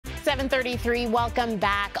7:33, welcome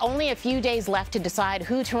back. Only a few days left to decide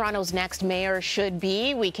who Toronto's next mayor should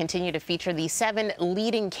be. We continue to feature the 7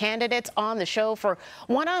 leading candidates on the show for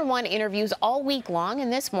one-on-one interviews all week long.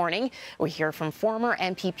 And this morning, we hear from former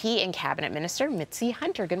MPP and Cabinet Minister Mitzie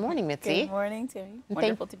Hunter. Good morning, Mitzie. Good morning, Tammie.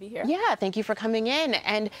 Wonderful to be here. Yeah, thank you for coming in.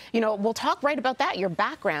 And, you know, we'll talk right about that. Your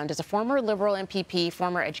background as a former Liberal MPP,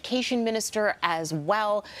 former Education Minister as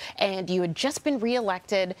well. And you had just been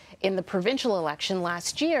re-elected in the provincial election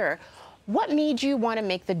last year. What made you want to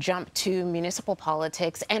make the jump to municipal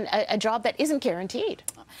politics and a job that isn't guaranteed?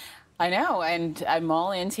 I know, and I'm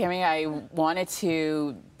all in, Tammie. I wanted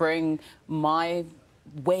to bring my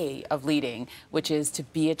way of leading, which is to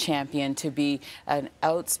be a champion, to be an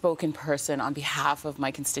outspoken person on behalf of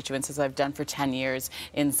my constituents, as I've done for 10 years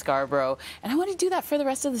in Scarborough. And I want to do that for the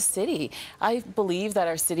rest of the city. I believe that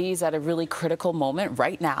our city is at a really critical moment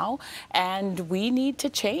right now, and we need to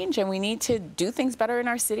change and we need to do things better in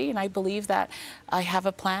our city. And I believe that I have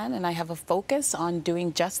a plan and I have a focus on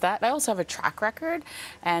doing just that. I also have a track record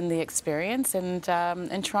and the experience, and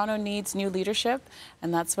Toronto needs new leadership,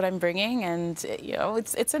 and that's what I'm bringing. And, you know,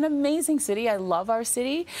 it's an amazing city. I love our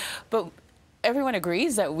city, but everyone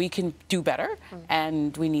agrees that we can do better,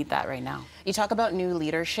 and we need that right now. You talk about new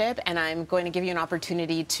leadership, and I'm going to give you an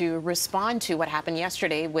opportunity to respond to what happened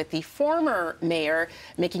yesterday with the former mayor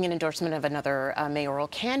making an endorsement of another mayoral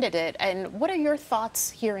candidate. And what are your thoughts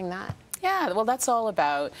hearing that? Yeah, well, that's all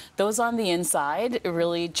about those on the inside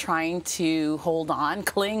really trying to hold on,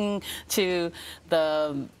 cling to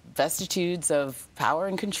the vestitudes of power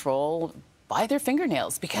and control by their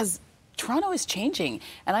fingernails, because Toronto is changing,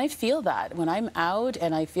 and I feel that when I'm out,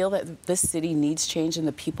 and I feel that this city needs change and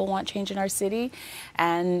the people want change in our city,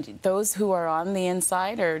 and those who are on the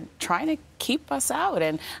inside are trying to keep us out,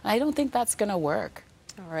 and I don't think that's going to work.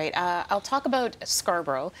 All right, I'll talk about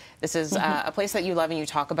Scarborough. This is a place that you love, and you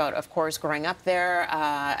talk about, of course, growing up there.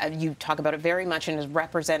 You talk about it very much and has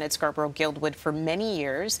represented Scarborough-Guildwood for many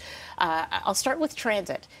years. I'll start with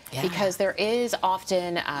transit, because there is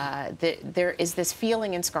often there is this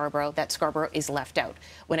feeling in Scarborough that Scarborough is left out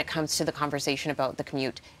when it comes to the conversation about the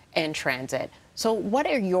commute and transit. So what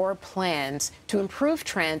are your plans to improve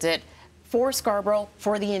transit for Scarborough,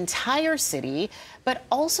 for the entire city, but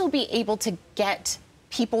also be able to get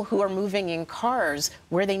people who are moving in cars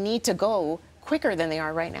where they need to go quicker than they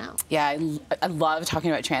are right now? Yeah, I love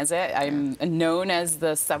talking about transit. I'm known as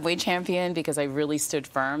the subway champion because I really stood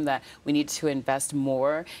firm that we need to invest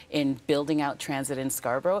more in building out transit in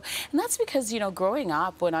Scarborough. And that's because, you know, growing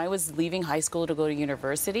up, when I was leaving high school to go to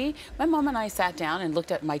university, my mom and I sat down and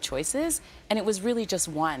looked at my choices, and it was really just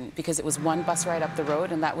one, because it was one bus ride up the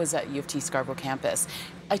road, and that was at U of T Scarborough campus.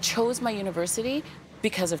 I chose my university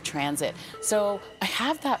because of transit. So I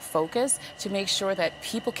have that focus to make sure that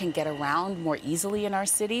people can get around more easily in our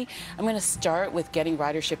city. I'm going to start with getting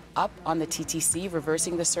ridership up on the TTC,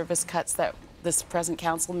 reversing the service cuts that this present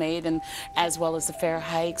council made, and as well as the fare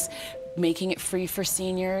hikes, making it free for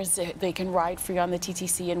seniors. They can ride free on the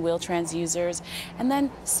TTC and Wheel-Trans users. And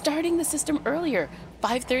then starting the system earlier,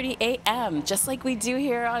 5:30 a.m., just like we do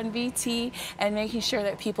here on BT, and making sure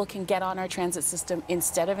that people can get on our transit system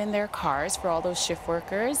instead of in their cars for all those shift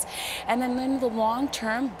workers. And then in the long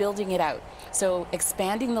term, building it out. So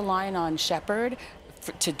expanding the line on Shepherd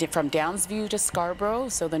from Downsview to Scarborough,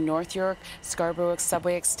 so the North York Scarborough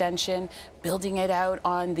subway extension, building it out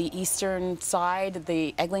on the eastern side,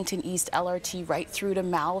 the Eglinton East LRT right through to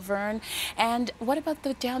Malvern. And what about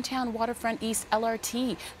the downtown Waterfront East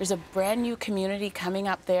LRT? There's a brand new community coming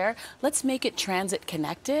up there. Let's make it transit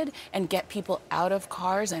connected and get people out of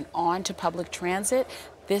cars and onto public transit.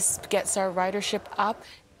 This gets our ridership up.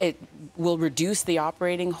 It will reduce the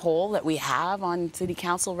operating hole that we have on City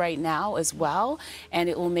Council right now as well, and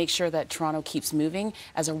it will make sure that Toronto keeps moving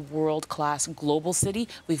as a world-class global city.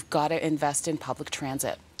 We've got to invest in public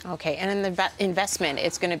transit. Okay, and in the investment,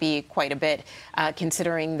 it's going to be quite a bit,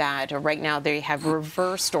 considering that right now they have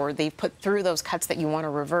reversed, or they've put through those cuts that you want to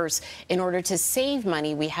reverse in order to save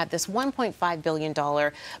money. We had this $1.5 billion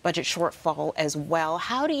budget shortfall as well.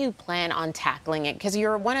 How do you plan on tackling it? Because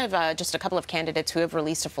you're one of just a couple of candidates who have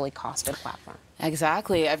released a fully costed platform.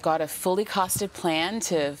 Exactly. I've got a fully costed plan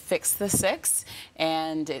to fix the 6,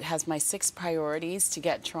 and it has my 6 priorities to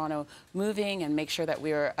get Toronto moving and make sure that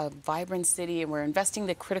we're a vibrant city, and we're investing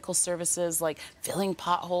the critical services like filling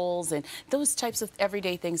potholes and those types of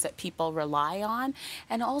everyday things that people rely on,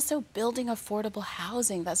 and also building affordable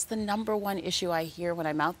housing. That's the #1 issue I hear when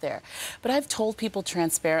I'm out there. But I've told people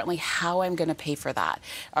transparently how I'm going to pay for that.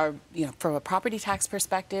 You know, from a property tax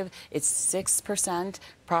perspective, it's 6%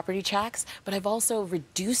 property tax, but I've also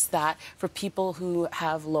reduced that for people who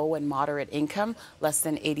have low and moderate income, less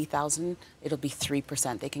than 80,000. It'll be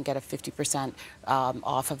 3%. They can get a 50%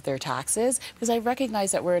 off of their taxes, because I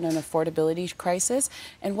recognize that we're in an affordability crisis.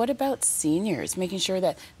 And what about seniors? Making sure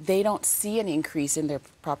that they don't see an increase in their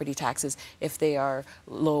property taxes if they are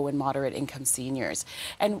low and moderate income seniors.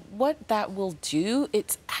 And what that will do,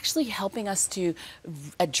 it's actually helping us to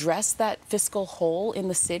address that fiscal hole in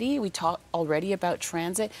the city. We talked already about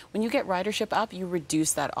transit. When you get ridership up, you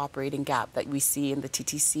reduce that operating gap that we see in the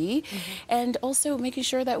TTC. And also making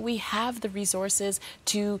sure that we have the resources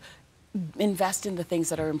to invest in the things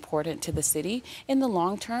that are important to the city. In the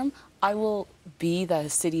long term, I will be the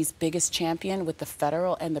city's biggest champion with the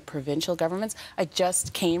federal and the provincial governments. I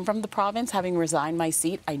just came from the province, having resigned my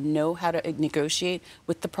seat. I know how to negotiate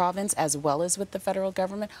with the province as well as with the federal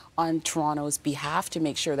government on Toronto's behalf to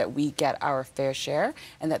make sure that we get our fair share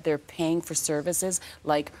and that they're paying for services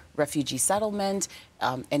like refugee settlement,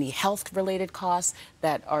 any health-related costs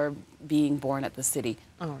that are being borne at the city.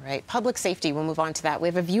 All right. Public safety, we'll move on to that. We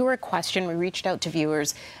have a viewer question. We reached out to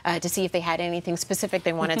viewers to see if they had anything specific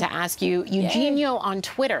they wanted to ask you. Eugenio on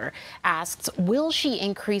Twitter asks, will she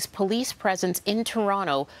increase police presence in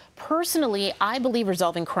Toronto? Personally, I believe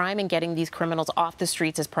resolving crime and getting these criminals off the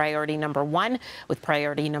streets is priority number 1, with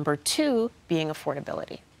priority number 2 being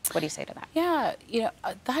affordability. What do you say to that? Yeah,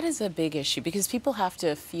 that is a big issue because people have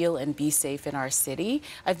to feel and be safe in our city.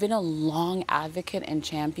 I've been a long advocate and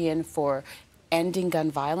champion for ending gun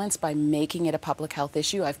violence by making it a public health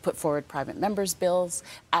issue. I've put forward private members' bills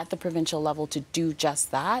at the provincial level to do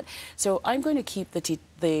just that. So I'm going to keep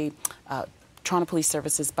the Toronto Police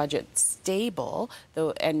Services budget stable,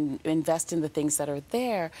 though, and invest in the things that are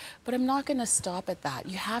there. But I'm not going to stop at that.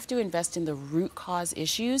 You have to invest in the root cause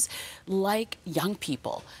issues, like young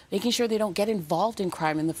people, making sure they don't get involved in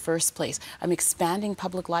crime in the first place. I'm expanding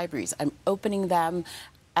public libraries. I'm opening them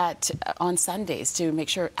on Sundays to make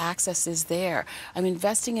sure access is there. I'm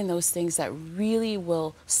investing in those things that really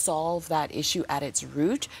will solve that issue at its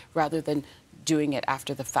root, rather than doing it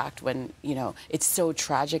after the fact when, it's so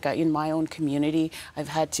tragic. In my own community, I've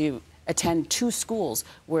had to attend 2 schools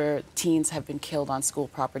where teens have been killed on school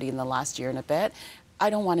property in the last year and a bit. I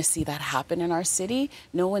don't want to see that happen in our city.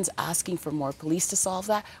 No one's asking for more police to solve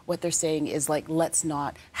that. What they're saying is, let's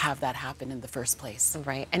not have that happen in the first place.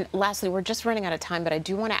 Right. And lastly, we're just running out of time, but I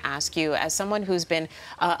do want to ask you, as someone who's been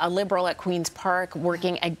a Liberal at Queen's Park,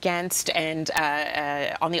 working against and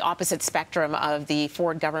on the opposite spectrum of the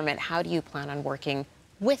Ford government, how do you plan on working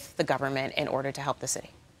with the government in order to help the city?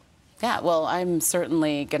 Yeah, well, I'm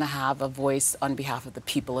certainly going to have a voice on behalf of the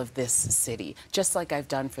people of this city, just like I've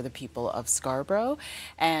done for the people of Scarborough.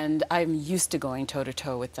 And I'm used to going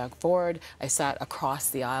toe-to-toe with Doug Ford. I sat across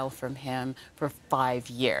the aisle from him for 5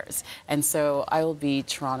 years. And so I will be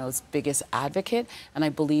Toronto's biggest advocate. And I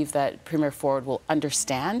believe that Premier Ford will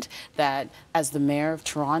understand that as the Mayor of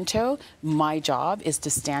Toronto, my job is to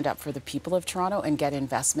stand up for the people of Toronto and get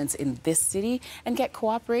investments in this city and get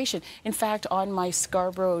cooperation. In fact, on my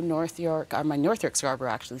Scarborough North York Scarborough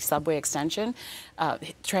actually subway extension, the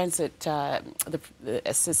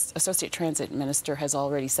Associate Transit Minister has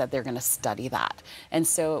already said they're going to study that, and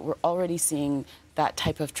so we're already seeing that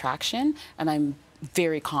type of traction, and I'm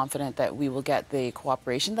very confident that we will get the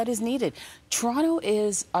cooperation that is needed. Toronto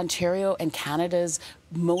is Ontario and Canada's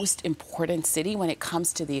most important city when it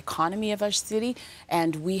comes to the economy of our city,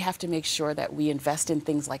 and we have to make sure that we invest in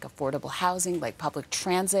things like affordable housing, like public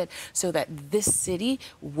transit, so that this city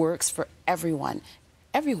works for everyone,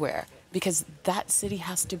 everywhere, because that city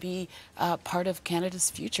has to be part of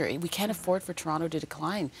Canada's future. We can't afford for Toronto to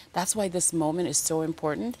decline. That's why this moment is so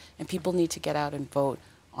important, and people need to get out and vote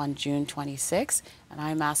on June 26th, and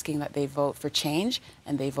I'm asking that they vote for change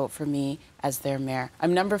and they vote for me as their mayor.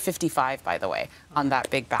 I'm number 55, by the way, on that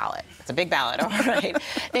big ballot. It's a big ballot, all right.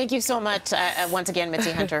 Thank you so much once again,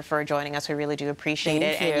 Mitzie Hunter, for joining us. We really do appreciate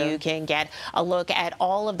it. And you can get a look at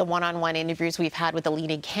all of the one-on-one interviews we've had with the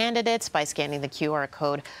leading candidates by scanning the QR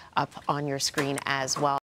code up on your screen as well.